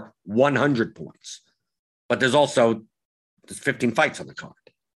to score 100 points. But there's 15 fights on the card.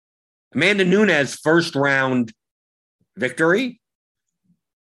 Amanda Nunes' first round victory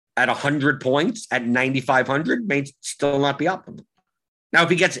at 100 points at 9,500 may still not be optimal. Now,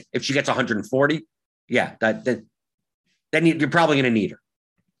 if she gets 140, yeah, then you're probably going to need her.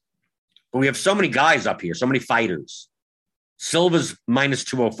 But we have so many guys up here, so many fighters. Silva's minus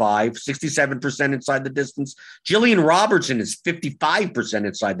 205, 67% inside the distance. Jillian Robertson is 55%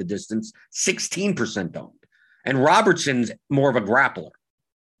 inside the distance, 16% owned. And Robertson's more of a grappler.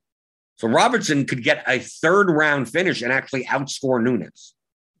 So Robertson could get a third round finish and actually outscore Nunes.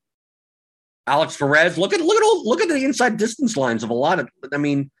 Alex Perez, look at the inside distance lines of a lot of,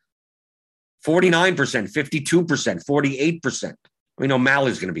 49%, 52%, 48%. We know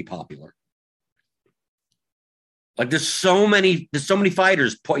O'Malley's going to be popular. Like there's so many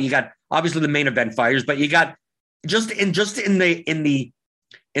fighters. You got obviously the main event fighters, but you got just in the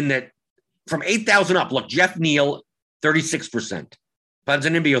from 8,000 up. Look, Jeff Neal, 36%.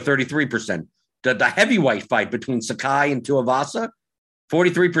 Ponzinibbio, 33%. The heavyweight fight between Sakai and Tuivasa,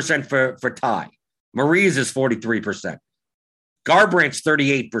 43% for Tai. Mariz is 43%. Garbrandt's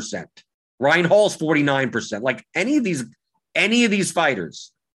 38%. Ryan Hall's 49%. Like any of these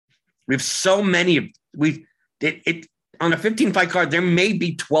fighters, we have so many of it on a 15-fight card, there may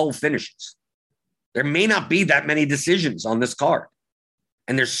be 12 finishes. There may not be that many decisions on this card.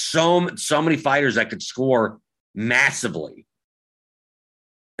 And there's so many fighters that could score massively.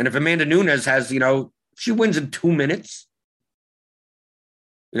 And if Amanda Nunes has, she wins in 2 minutes,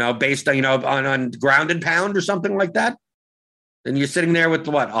 based on, on ground and pound or something like that, then you're sitting there with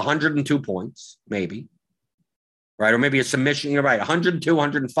 102 points, maybe. Right? Or maybe a submission. You're right. 102,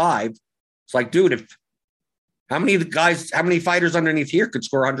 105. It's like, dude, how many fighters underneath here could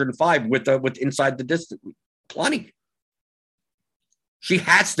score 105 with inside the distance? Plenty. She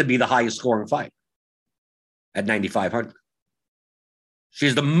has to be the highest scoring fighter at 9,500.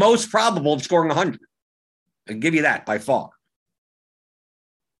 She's the most probable of scoring 100. I can give you that by far.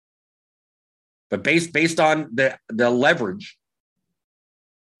 But based on the leverage,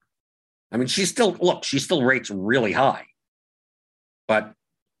 she still rates really high. But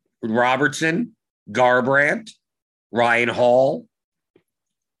Robertson, Garbrandt, Ryan Hall,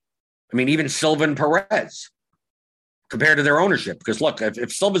 even Silva and Perez compared to their ownership. Because look,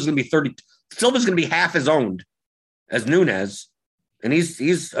 if Silva's going to be Silva's going to be half as owned as Nunes, and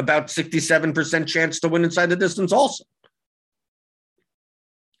he's about 67% chance to win inside the distance also.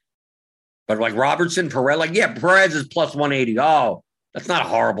 But like Robertson, Perez, Perez is plus 180. Oh, that's not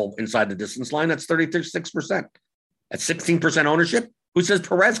horrible inside the distance line. That's 36%. At 16% ownership, who says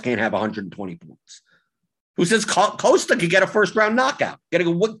Perez can't have 120 points? Who says Costa could get a first-round knockout, getting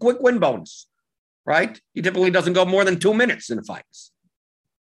a quick win bonus, right? He typically doesn't go more than 2 minutes in fights.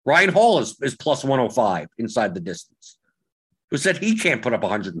 Ryan Hall is plus 105 inside the distance. Who said he can't put up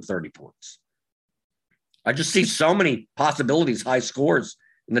 130 points? I just see so many possibilities, high scores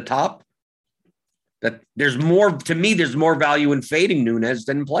in the top, that there's more value in fading Nunes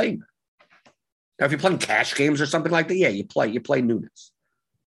than playing her. Now, if you're playing cash games or something like that, yeah, you play Nunes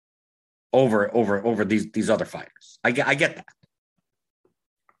over these other fighters. I get that.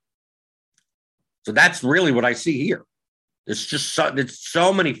 So that's really what I see here. There's just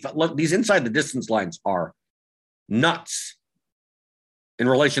so many. Look, these inside the distance lines are nuts in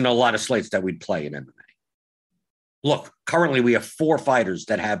relation to a lot of slates that we'd play in MMA. Look, currently we have 4 fighters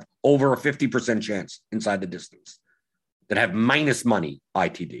that have over a 50% chance inside the distance, that have minus money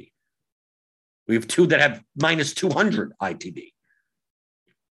ITD. We have 2 that have minus 200 ITD.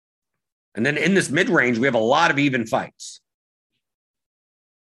 And then in this mid-range, we have a lot of even fights.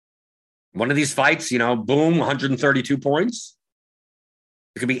 One of these fights, boom, 132 points.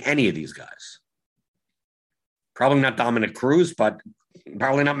 It could be any of these guys. Probably not Dominic Cruz, but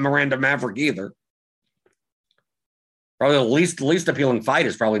probably not Miranda Maverick either. Probably the least appealing fight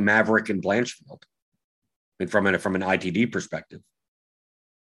is probably Maverick and Blanchfield. From an ITD perspective.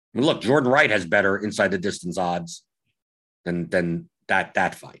 Look, Jordan Wright has better inside the distance odds than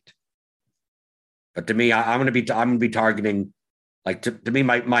that fight. But to me, I'm going to be targeting, like, to me,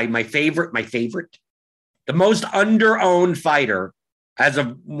 my favorite, the most under-owned fighter as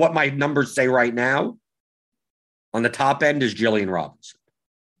of what my numbers say right now on the top end is Jillian Robinson.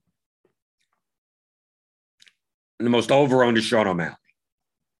 And the most over-owned is Sean O'Malley,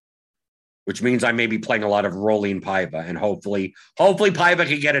 which means I may be playing a lot of Rolene Paiva, and hopefully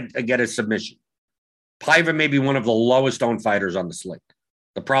Paiva can get a submission. Paiva may be one of the lowest owned fighters on the slate.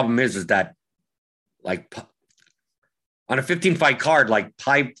 The problem is that, like, on a 15-fight card, like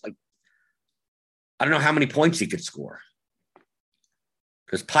Paiva, I don't know how many points he could score,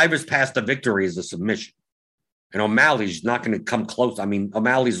 because Paiva's path to victory is a submission, and O'Malley's not going to come close.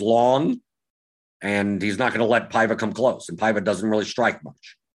 O'Malley's long, and he's not going to let Paiva come close, and Paiva doesn't really strike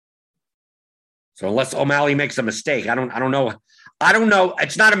much. So unless O'Malley makes a mistake, I don't know.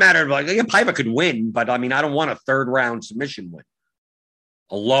 It's not a matter of Paiva could win, but I don't want a third round submission win.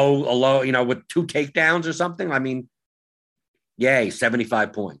 a low, with 2 takedowns or something. I mean, yay,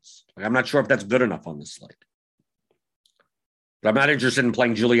 75 points. Like, I'm not sure if that's good enough on this slate. But I'm not interested in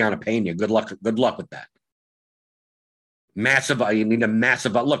playing Juliana Pena. Good luck with that. Massive. You need a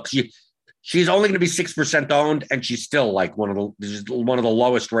massive. Look, she's only going to be 6% owned, and she's still like one of the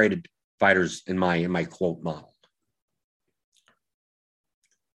lowest rated fighters in my quote model.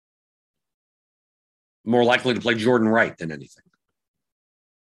 More likely to play Jordan Wright than anything,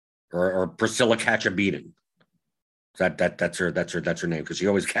 or Priscilla Catch a Beating. That's her name, because she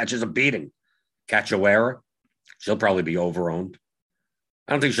always catches a beating. Cachoeira. She'll probably be over-owned.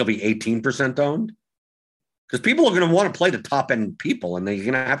 I don't think she'll be 18% owned, because people are going to want to play the top-end people, and they're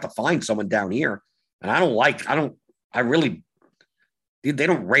going to have to find someone down here. And they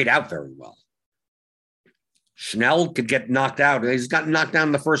don't rate out very well. Schnell could get knocked out. He's gotten knocked down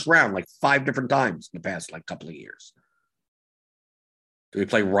in the first round like 5 different times in the past couple of years. Do we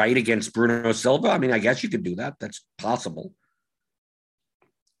play Wright against Bruno Silva? I mean, I guess you could do that. That's possible.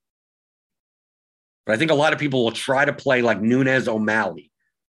 But I think a lot of people will try to play like Nunes O'Malley.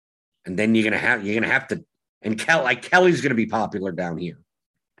 And then you're gonna have to, and Kelly's gonna be popular down here.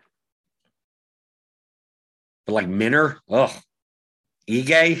 But like Minner,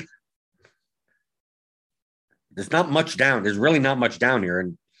 Ige, there's really not much down here.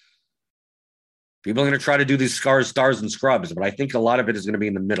 And people are going to try to do these stars and scrubs, but I think a lot of it is going to be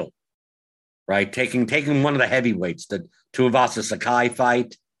in the middle, right? Taking one of the heavyweights, the Tuivasa Sakai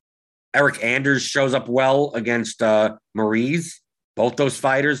fight. Eric Anders shows up well against Maurice. Both those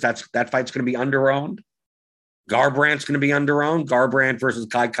fighters, that fight's going to be underowned. Garbrandt's going to be underowned. Garbrandt versus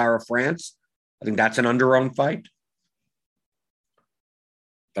Kai Kara France. I think that's an underowned fight.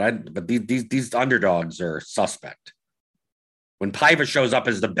 But these underdogs are suspect. When Paiva shows up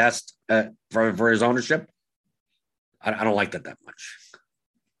as the best for his ownership, I don't like that much.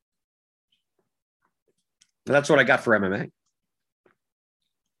 But that's what I got for MMA.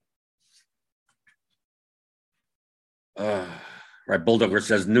 Right, Bulldogger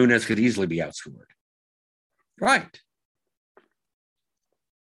says Nunes could easily be outscored. Right.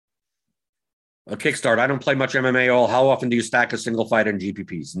 A kickstart. I don't play much MMA at all. How often do you stack a single fight in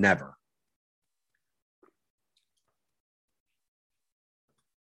GPPs? Never.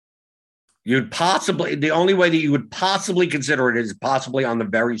 The only way that you would possibly consider it is possibly on the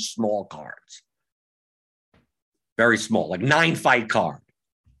very small cards. Very small, like 9-fight card.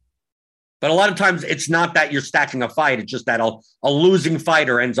 But a lot of times it's not that you're stacking a fight. It's just that a losing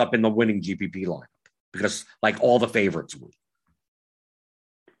fighter ends up in the winning GPP lineup because like all the favorites win.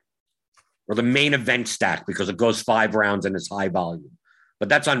 Or the main event stack because it goes 5 rounds and it's high volume. But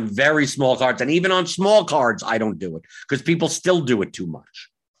that's on very small cards. And even on small cards, I don't do it because people still do it too much.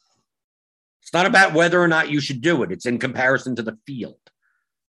 It's not about whether or not you should do it. It's in comparison to the field.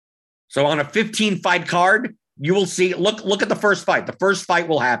 So on a 15-fight card, you will see, look at the first fight. The first fight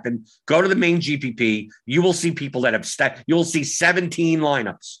will happen. Go to the main GPP. You will see people that have stacked. You will see 17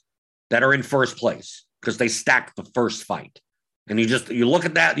 lineups that are in first place because they stacked the first fight. And you look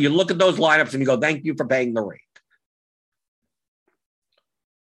at that, you look at those lineups and you go, thank you for paying the rate.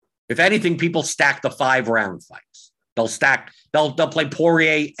 If anything, people stack the 5-round fights. They'll play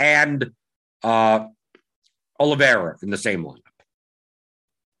Poirier and Oliveira in the same lineup.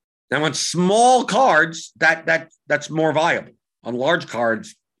 Now, on small cards, that's more viable. On large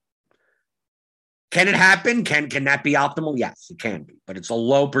cards, can it happen? Can that be optimal? Yes, it can be, but it's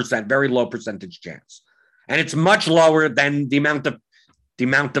a very low percentage chance, and it's much lower than the amount of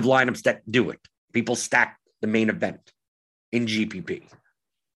lineups that do it. People stack the main event in GPP,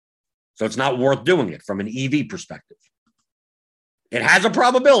 so it's not worth doing it from an EV perspective. It has a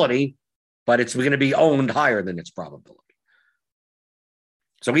probability, but it's going to be owned higher than its probability.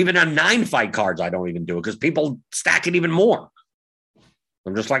 So even on 9-fight cards, I don't even do it because people stack it even more.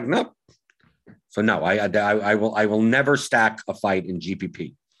 I'm just like, nope. So no, I will never stack a fight in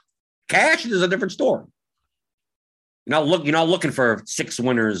GPP. Cash is a different story. You're not looking for 6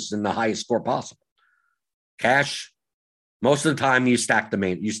 winners and the highest score possible. Cash, most of the time you stack a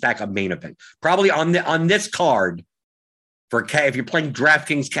main event. Probably on this card for if you're playing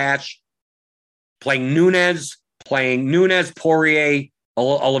DraftKings Cash, playing Nunes, Poirier,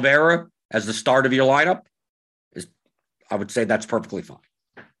 Oliveira as the start of your lineup I would say that's perfectly fine.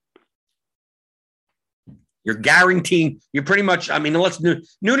 You're guaranteeing, you're pretty much, unless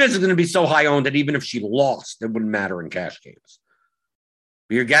Nunes is going to be so high owned that even if she lost, it wouldn't matter in cash games.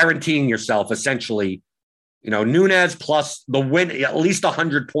 But you're guaranteeing yourself essentially, Nunes plus the win, at least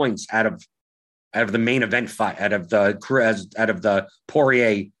 100 points out of the main event fight, out of the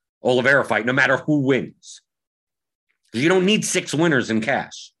Poirier Oliveira fight, no matter who wins. because you don't need 6 winners in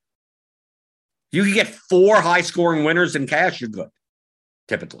cash. If you can get 4 high-scoring winners in cash, you're good,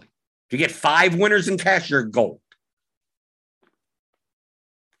 typically. If you get 5 winners in cash, you're gold.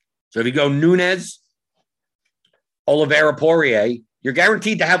 So if you go Nunez, Oliveira, Poirier, you're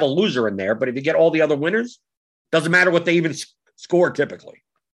guaranteed to have a loser in there, but if you get all the other winners, doesn't matter what they even score typically.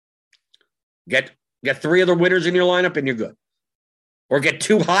 Get 3 other winners in your lineup and you're good. Or get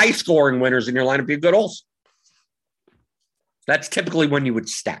 2 high-scoring winners in your lineup, you're good also. That's typically when you would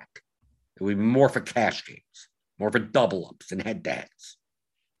stack. It would be more for cash games, more for double-ups and head-to-heads.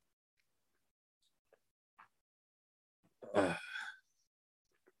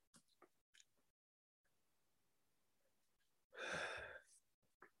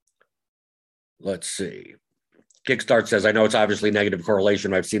 Let's see. Kickstart says, I know it's obviously negative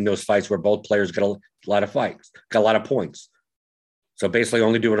correlation. I've seen those fights where both players get a lot of fights, got a lot of points. So basically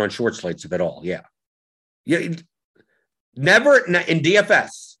only do it on short slates, if at all. Yeah. Never in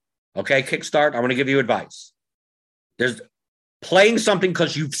DFS. Okay, Kickstart, I want to give you advice. There's playing something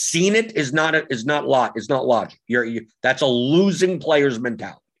because you've seen it is not logic. That's a losing player's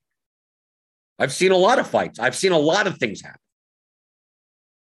mentality. I've seen a lot of fights. I've seen a lot of things happen.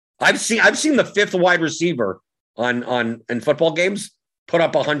 I've seen the 5th wide receiver in football games put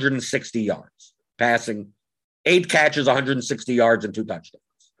up 160 yards passing, 8 catches, 160 yards, and 2 touchdowns.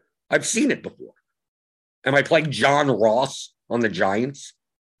 I've seen it before. Am I playing John Ross on the Giants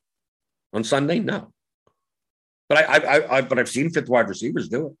on Sunday? No. But I've seen 5th wide receivers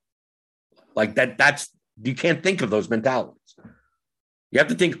do it. Like that. You can't think of those mentalities. You have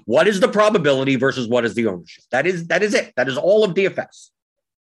to think, what is the probability versus what is the ownership? That is it. That is all of DFS.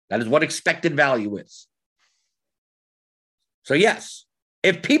 That is what expected value is. So yes,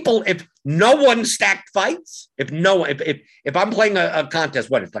 if no one stacked fights, if I'm playing a contest,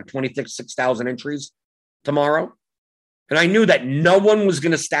 it's like 26,000 entries tomorrow, and I knew that no one was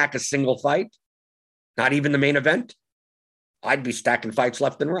going to stack a single fight, not even the main event, I'd be stacking fights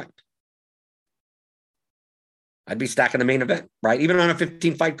left and right. I'd be stacking the main event, right? Even on a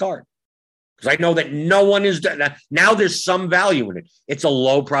 15-fight card. Because I know that no one is done. Now there's some value in it. It's a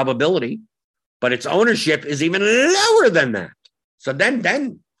low probability, but its ownership is even lower than that. So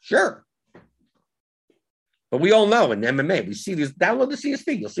then sure. But we all know in MMA, we see these, download the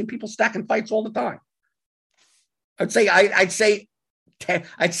CSV. You'll see people stacking fights all the time. I'd say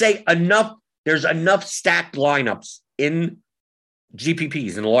enough. There's enough stacked lineups in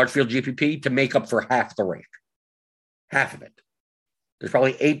GPPs, in a large field GPP, to make up for half the rake. Half of it. There's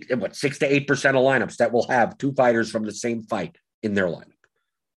probably 6 to 8% of lineups that will have 2 fighters from the same fight in their lineup.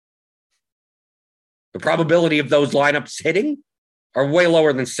 The probability of those lineups hitting are way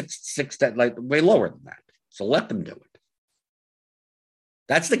lower than way lower than that. So let them do it.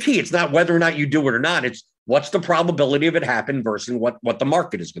 That's the key. It's not whether or not you do it or not. It's what's the probability of it happening versus what the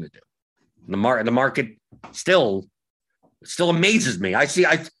market is going to do. The market still amazes me.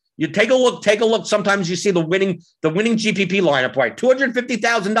 You take a look. Sometimes you see the winning GPP lineup, right?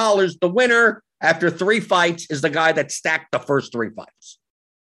 $250,000. The winner after 3 fights is the guy that stacked the first 3 fights.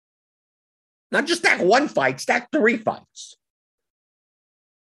 Not just stack 1 fight, stack 3 fights.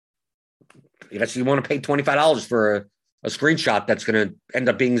 I guess you want to pay $25 for a screenshot that's going to end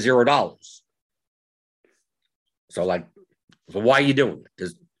up being $0. So why are you doing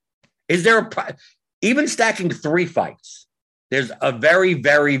it? Is there even stacking 3 fights? There's a very,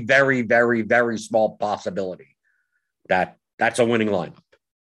 very, very, very, very small possibility that that's a winning lineup.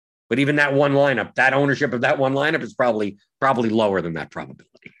 But even that one lineup, that ownership of that one lineup is probably lower than that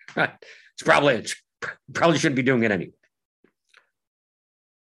probability. Right? It's probably shouldn't be doing it anyway.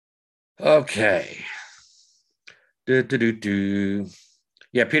 Okay. Yeah,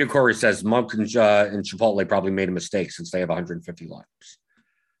 Peter Corey says Monk and Chipotle probably made a mistake since they have 150 lineups.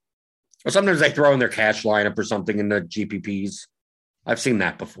 Or sometimes they throw in their cash lineup or something in the GPPs. I've seen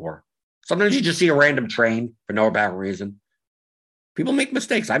that before. Sometimes you just see a random train for no apparent reason. People make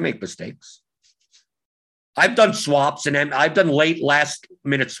mistakes. I make mistakes. I've done swaps and I've done late last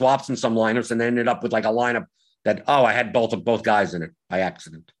minute swaps in some lineups and ended up with like a lineup that, I had both guys in it by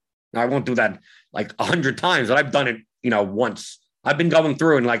accident. Now I won't do that like 100 times, but I've done it, once. I've been going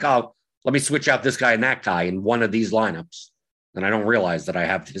through and let me switch out this guy and that guy in one of these lineups. And I don't realize that I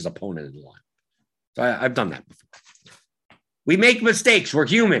have his opponent in the line. So I've done that before. We make mistakes. We're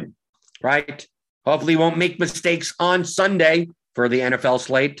human, right? Hopefully, we won't make mistakes on Sunday for the NFL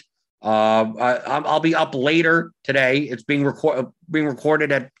slate. I'll be up later today. It's being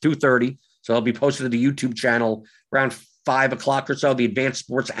recorded at 2:30, so it'll be posted to the YouTube channel around 5 o'clock or so. The Advanced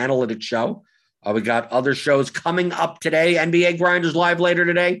Sports Analytics Show. We got other shows coming up today. NBA Grinders live later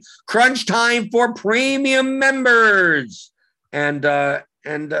today. Crunch time for premium members. And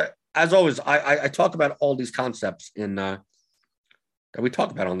as always, I talk about all these concepts that we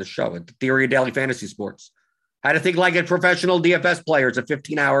talk about on the show at the Theory of Daily Fantasy Sports. How to think like a professional DFS player. It's a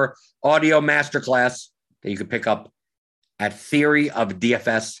 15-hour audio masterclass that you can pick up at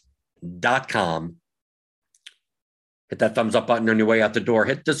theoryofdfs.com. Hit that thumbs up button on your way out the door.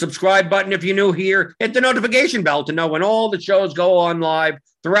 Hit the subscribe button if you're new here. Hit the notification bell to know when all the shows go on live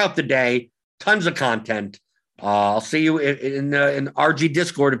throughout the day. Tons of content. I'll see you in RG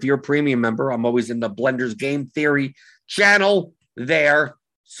Discord if you're a premium member. I'm always in the Blenders Game Theory channel there.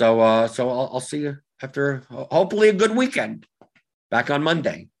 So I'll see you after hopefully a good weekend. Back on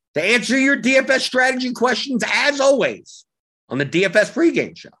Monday to answer your DFS strategy questions, as always, on the DFS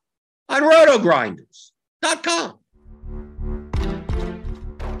pregame show on rotogrinders.com.